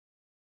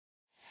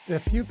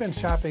If you've been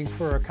shopping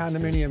for a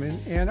condominium in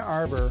Ann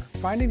Arbor,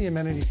 finding the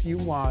amenities you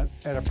want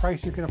at a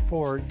price you can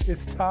afford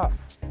is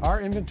tough.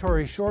 Our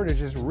inventory shortage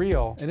is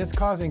real, and it's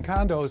causing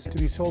condos to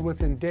be sold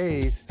within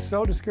days,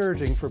 so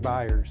discouraging for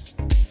buyers.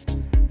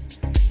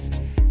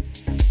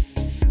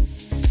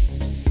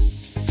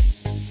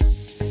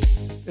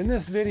 In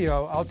this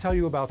video, I'll tell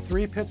you about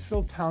 3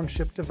 Pittsfield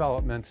Township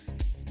developments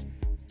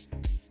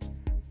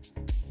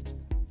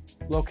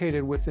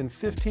located within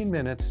 15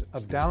 minutes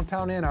of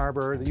downtown Ann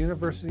Arbor, the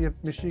University of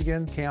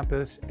Michigan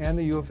campus, and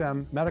the U of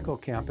M medical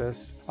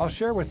campus. I'll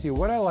share with you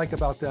what I like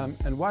about them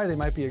and why they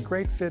might be a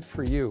great fit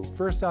for you.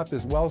 First up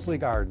is Wellesley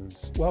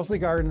Gardens. Wellesley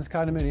Gardens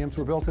condominiums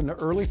were built in the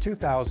early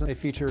 2000s. They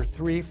feature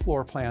 3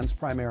 floor plans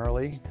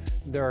primarily.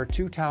 There are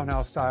 2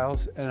 townhouse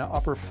styles and an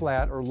upper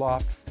flat or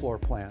loft floor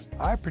plan.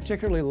 I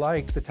particularly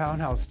like the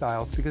townhouse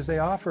styles because they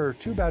offer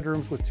 2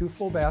 bedrooms with 2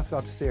 full baths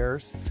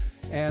upstairs,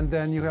 and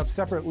then you have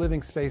separate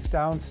living space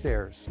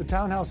downstairs. The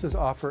townhouses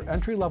offer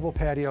entry-level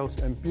patios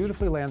and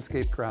beautifully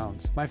landscaped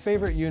grounds. My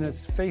favorite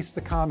units face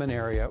the common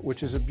area,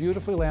 which is a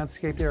beautifully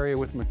landscaped area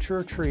with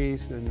mature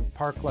trees and a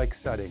park-like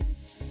setting.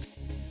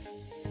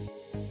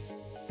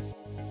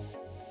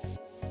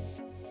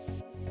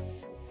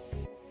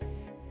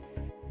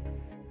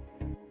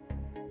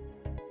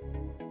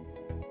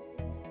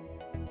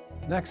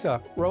 Next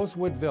up,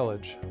 Rosewood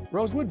Village.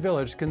 Rosewood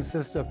Village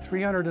consists of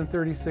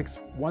 336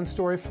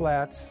 one-story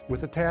flats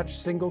with attached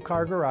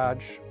single-car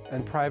garage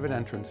and private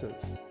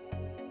entrances.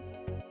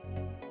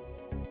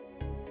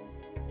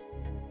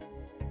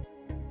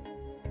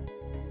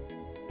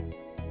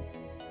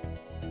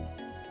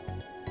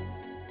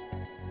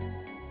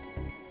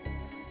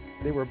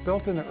 They were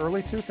built in the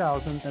early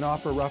 2000s and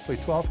offer roughly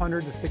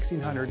 1,200 to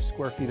 1,600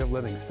 square feet of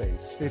living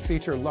space. They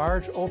feature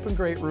large open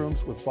great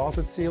rooms with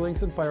vaulted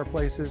ceilings and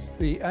fireplaces.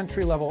 The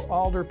entry-level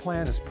alder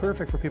plan is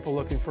perfect for people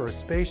looking for a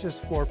spacious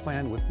floor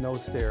plan with no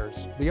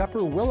stairs. The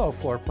upper willow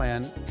floor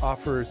plan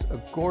offers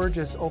a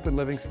gorgeous open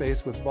living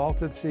space with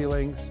vaulted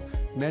ceilings.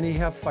 Many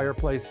have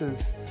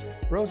fireplaces.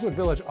 Rosewood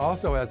Village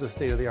also has a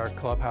state-of-the-art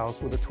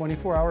clubhouse with a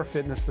 24-hour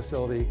fitness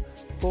facility,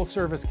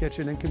 full-service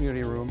kitchen and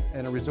community room,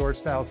 and a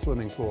resort-style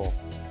swimming pool.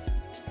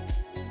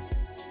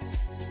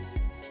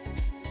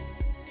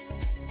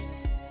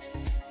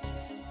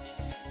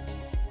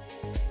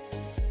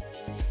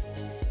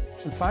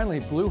 And finally,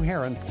 Blue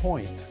Heron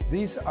Pointe.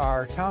 These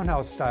are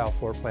townhouse-style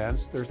floor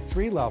plans. There's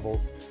 3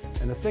 levels,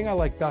 and the thing I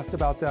like best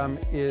about them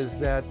is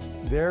that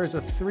there's a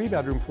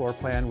 3-bedroom floor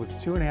plan with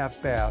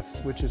 2.5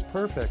 baths, which is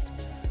perfect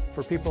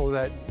for people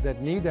that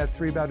need that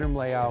 3-bedroom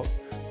layout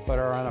but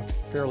are on a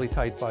fairly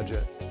tight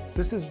budget.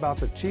 This is about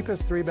the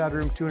cheapest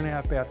 3-bedroom,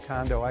 2.5 bath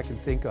condo I can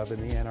think of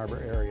in the Ann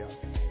Arbor area.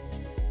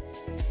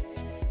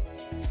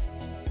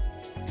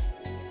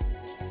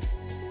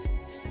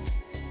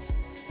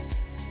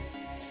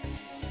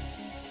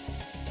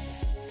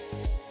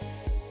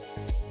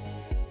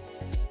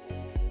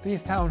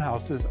 These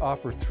townhouses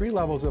offer 3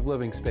 levels of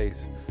living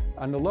space.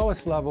 On the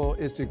lowest level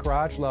is the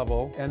garage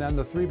level, and on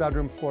the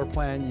 3-bedroom floor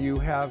plan you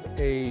have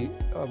a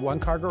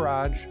 1-car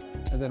garage,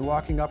 and then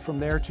walking up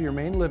from there to your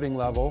main living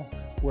level,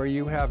 where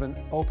you have an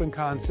open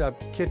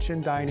concept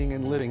kitchen, dining,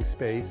 and living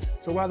space.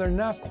 So while they're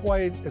not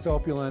quite as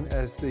opulent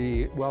as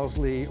the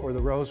Wellesley or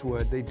the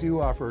Rosewood, they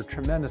do offer a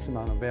tremendous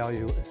amount of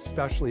value,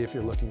 especially if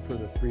you're looking for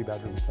the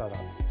 3-bedroom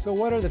setup. So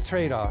what are the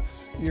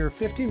trade-offs? You're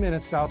 15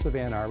 minutes south of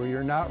Ann Arbor,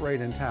 you're not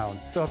right in town.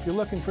 So if you're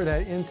looking for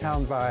that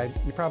in-town vibe,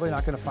 you're probably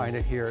not gonna find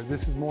it here.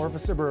 This is more of a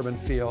suburban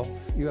feel.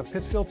 You have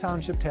Pittsfield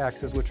Township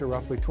taxes, which are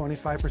roughly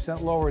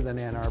 25% lower than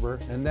Ann Arbor,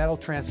 and that'll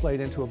translate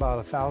into about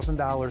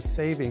 $1,000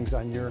 savings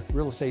on your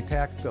real estate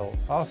tax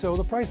bills. Also,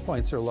 the price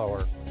points are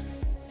lower.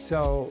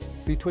 So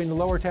between the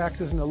lower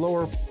taxes and the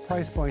lower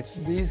price points,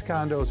 these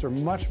condos are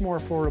much more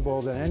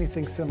affordable than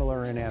anything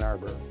similar in Ann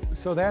Arbor.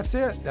 So that's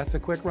it. That's a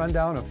quick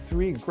rundown of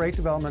 3 great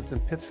developments in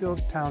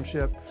Pittsfield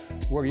Township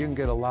where you can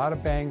get a lot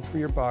of bang for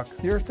your buck.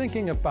 If you're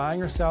thinking of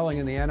buying or selling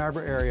in the Ann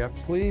Arbor area,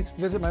 please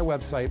visit my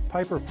website,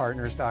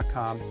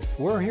 piperpartners.com.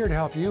 We're here to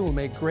help you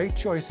make great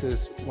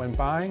choices when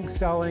buying,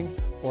 selling,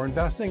 or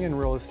investing in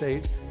real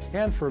estate,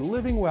 and for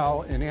living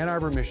well in Ann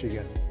Arbor,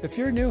 Michigan. If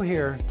you're new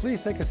here,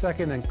 please take a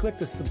second and click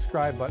the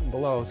subscribe button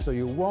below so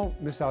you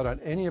won't miss out on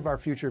any of our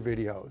future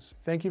videos.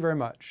 Thank you very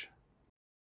much.